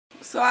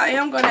So I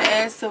am going to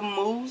add some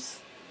mousse.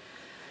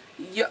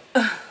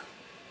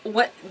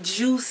 What?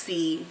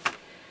 Juicy.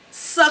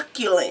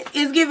 Succulent.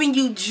 It's giving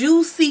you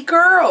juicy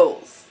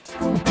curls.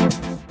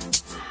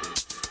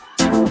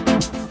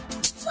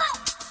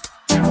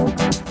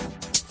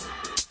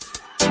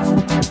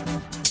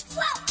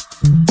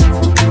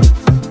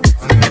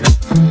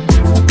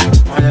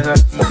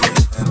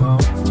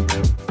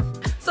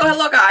 So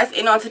hello guys,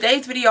 and on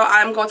today's video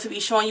I'm going to be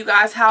showing you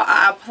guys how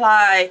I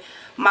apply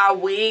my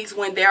wigs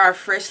when they are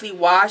freshly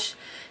washed.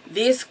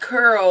 This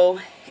curl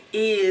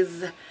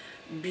is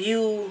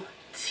beautiful.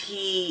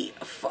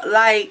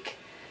 Like,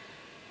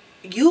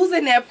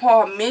 using that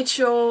Paul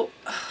Mitchell,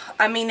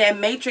 that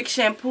Matrix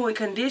shampoo and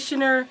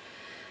conditioner.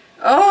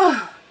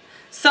 Oh,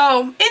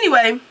 so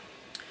anyway,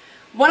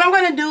 what I'm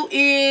going to do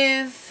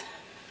is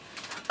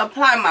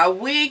apply my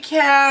wig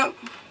cap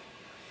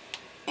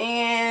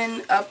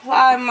and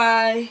apply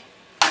my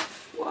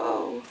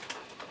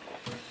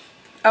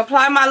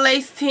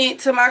lace tint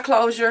to my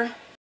closure.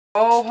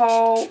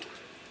 Hold.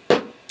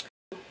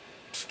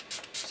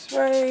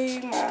 Spray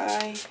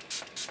my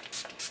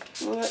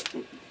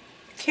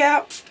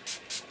cap.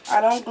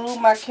 I don't glue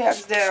my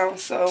caps down,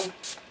 so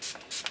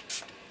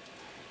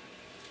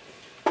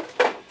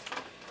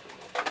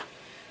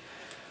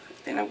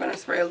then I'm going to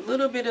spray a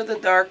little bit of the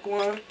dark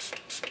one.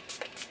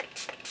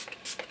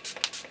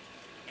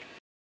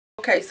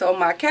 Okay, so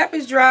my cap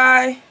is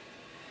dry,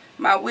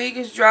 my wig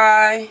is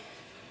dry.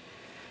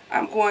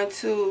 I'm going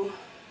to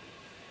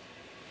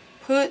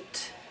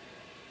put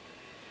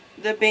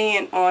the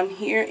band on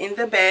here in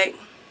the back,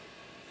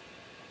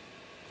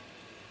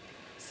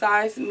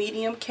 size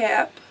medium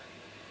cap,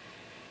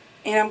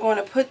 and I'm going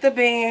to put the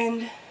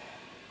band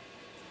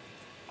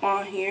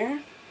on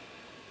here.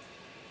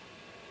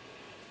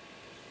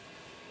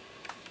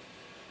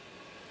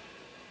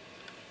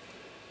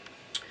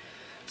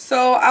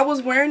 So I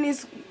was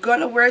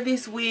gonna wear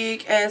this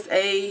wig as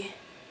a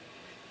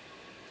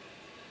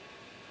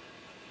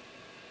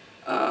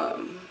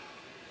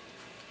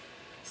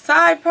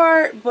side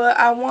part, but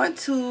I want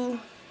to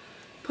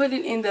put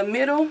it in the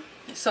middle.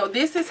 So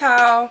this is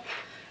how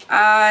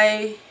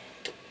I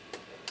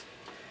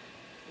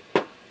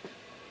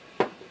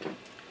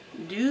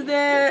do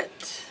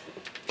that.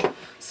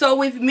 So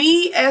with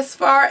me, as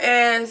far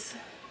as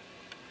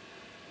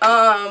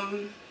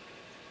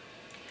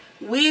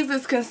wigs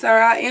is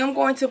concerned, I am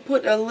going to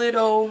put a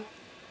little,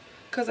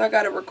 because I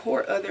got to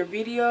record other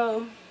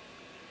video.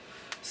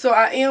 So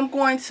I am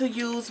going to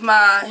use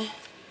my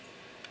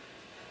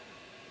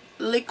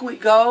liquid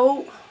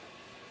gold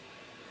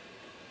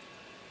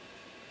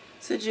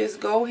to just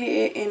go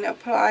ahead and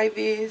apply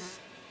this.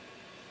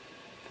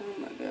 Oh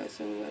my God,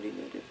 somebody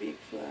got a big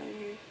fly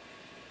here.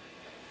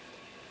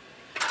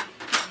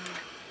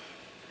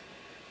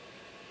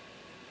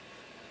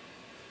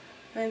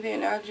 And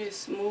then I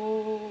just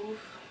smooth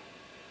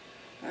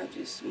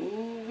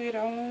it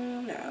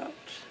on out.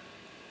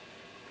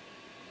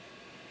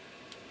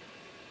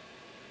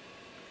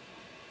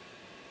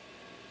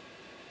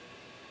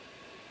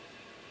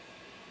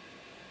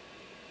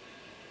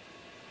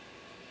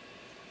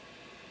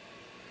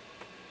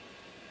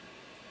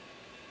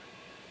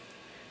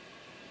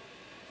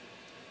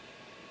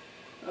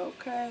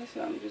 Okay,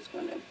 so I'm just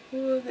going to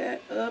pull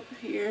that up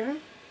here.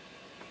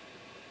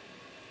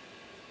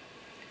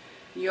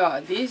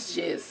 Y'all, this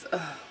just,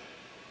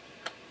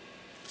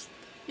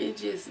 it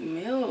just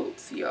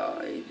melts,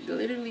 y'all. It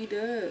literally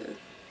does.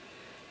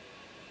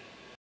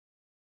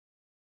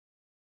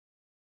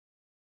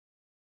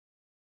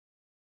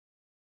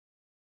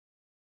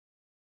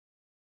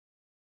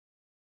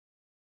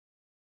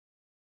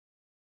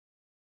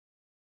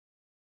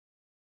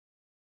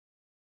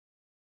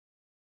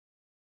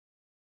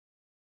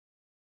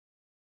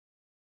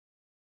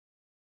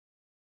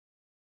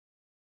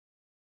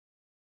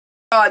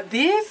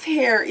 This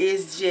hair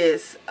is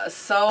just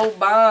so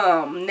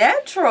bomb.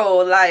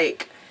 Natural,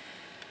 like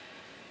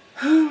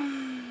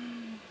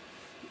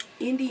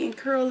Indian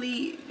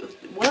curly,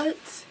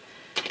 what?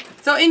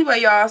 So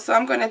anyway, y'all, so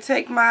I'm going to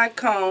take my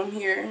comb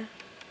here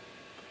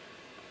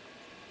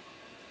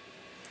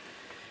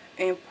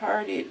and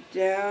part it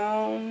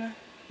down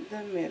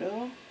the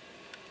middle.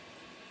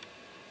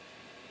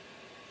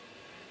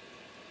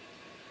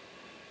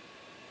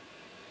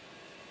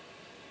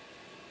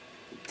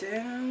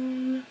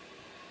 Down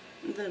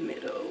the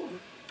middle.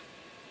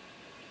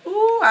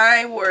 Ooh,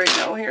 I ain't worried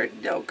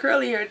no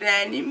curly hair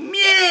down in a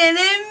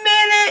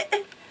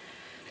minute.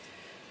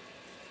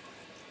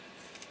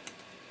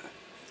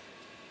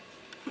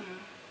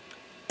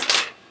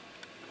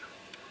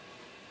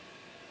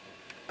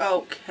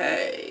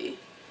 Okay.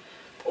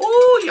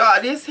 Ooh,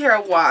 y'all, this hair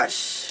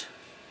wash.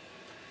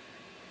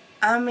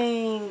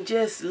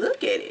 Just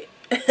look at it.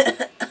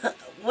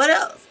 What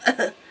else?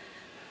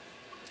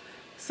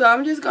 So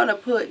I'm just gonna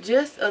put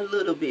just a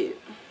little bit.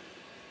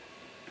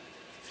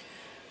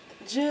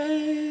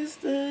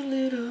 Just a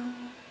little.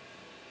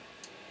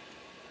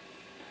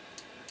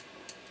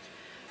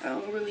 I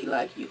don't really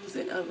like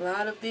using a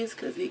lot of this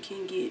because it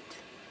can get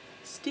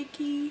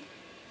sticky.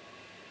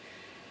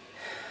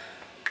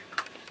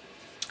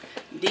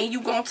 Then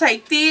you gonna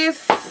take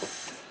this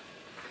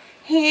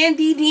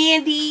handy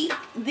dandy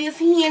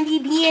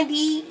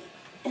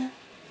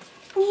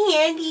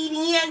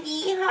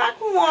hot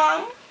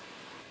comb,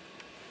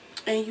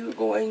 and you're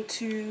going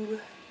to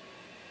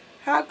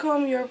hot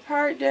comb your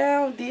part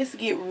down. This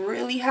get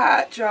really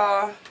hot,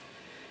 y'all.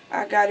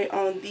 I got it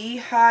on the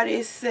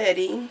hottest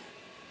setting.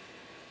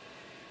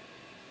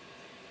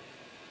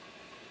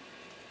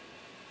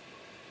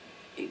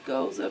 It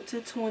goes up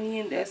to 20,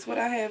 and that's what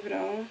I have it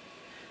on.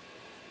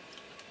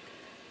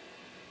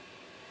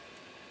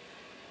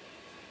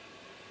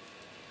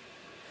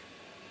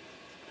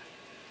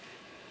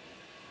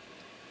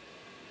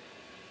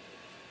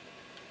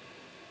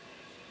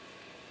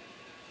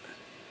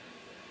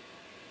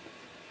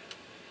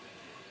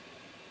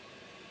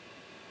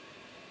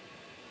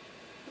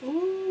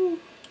 Ooh.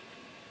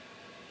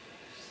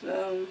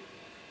 So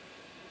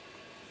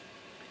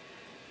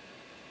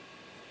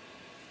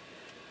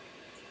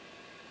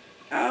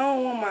I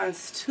don't want mine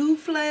too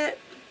flat,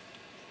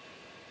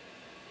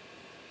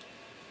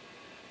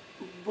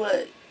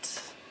 but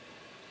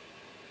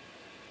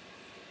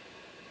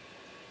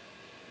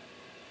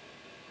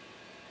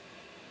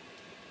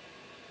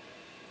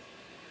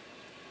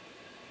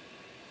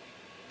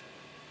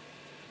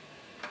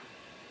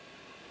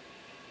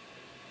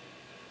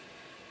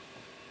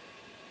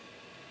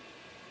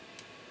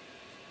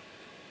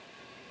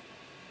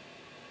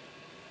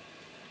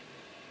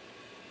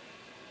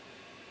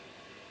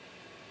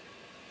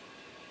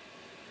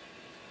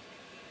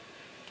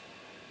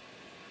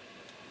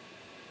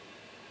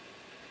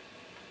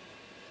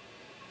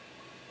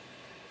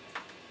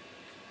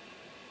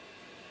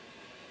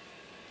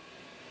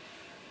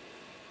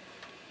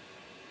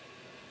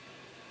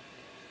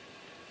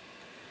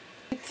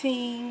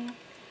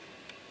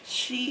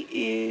she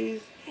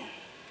is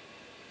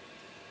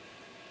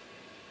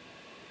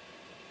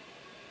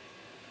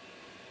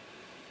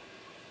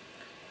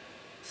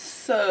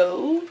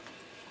so,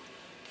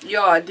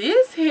 y'all,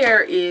 this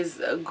hair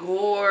is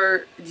gorgeous.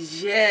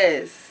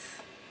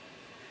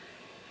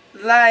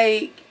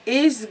 Like,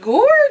 it's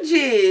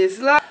gorgeous.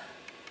 Like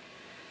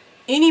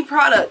any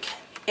product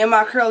in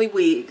my curly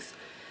wigs,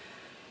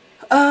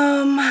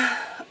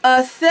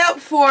 except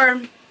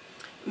for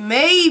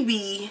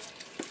maybe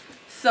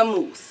some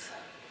mousse.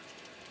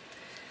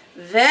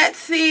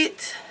 That's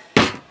it.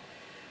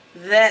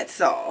 That's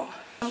all.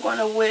 I'm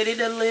gonna wet it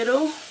a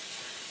little.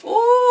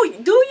 Ooh,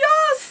 do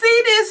y'all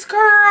see this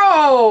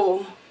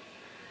curl?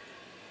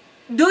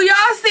 Do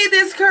y'all see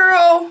this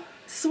curl?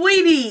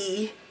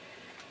 Sweetie.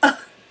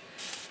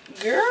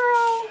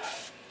 Girl.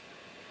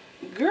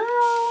 Girl.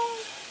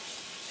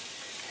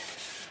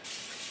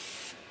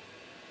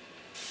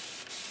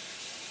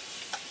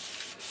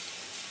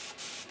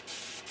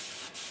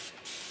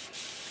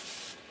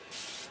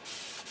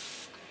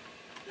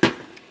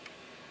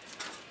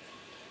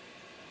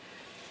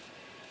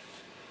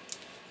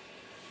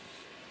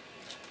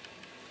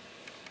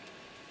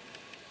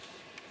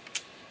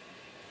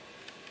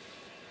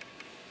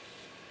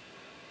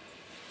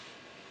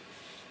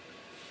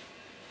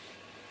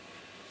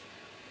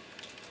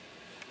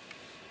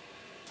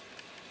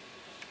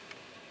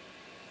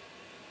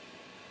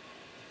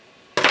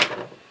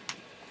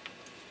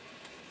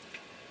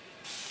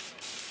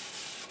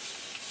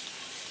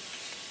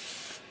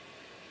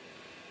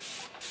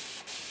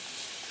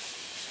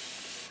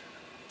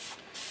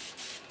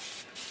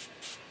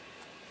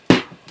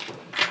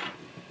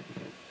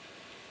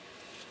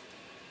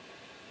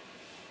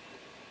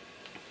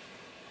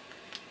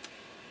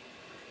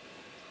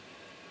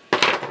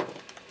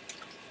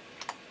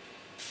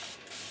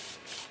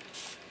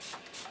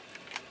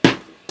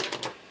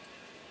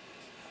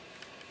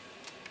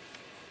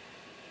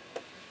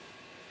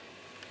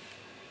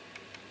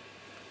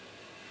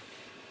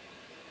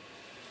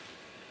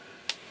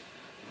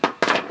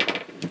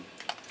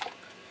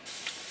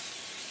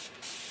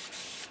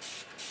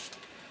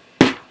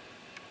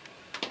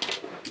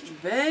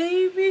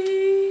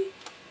 Baby.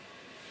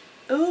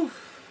 Ooh.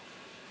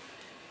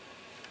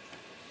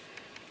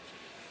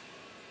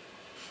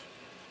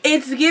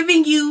 It's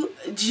giving you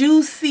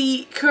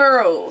juicy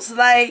curls.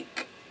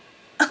 Like,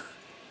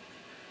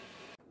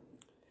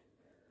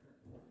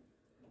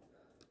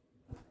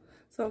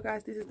 so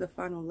guys, this is the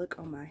final look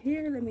on my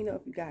hair. Let me know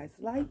if you guys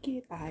like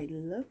it. I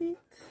love it.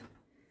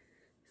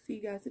 See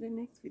you guys in the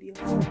next video.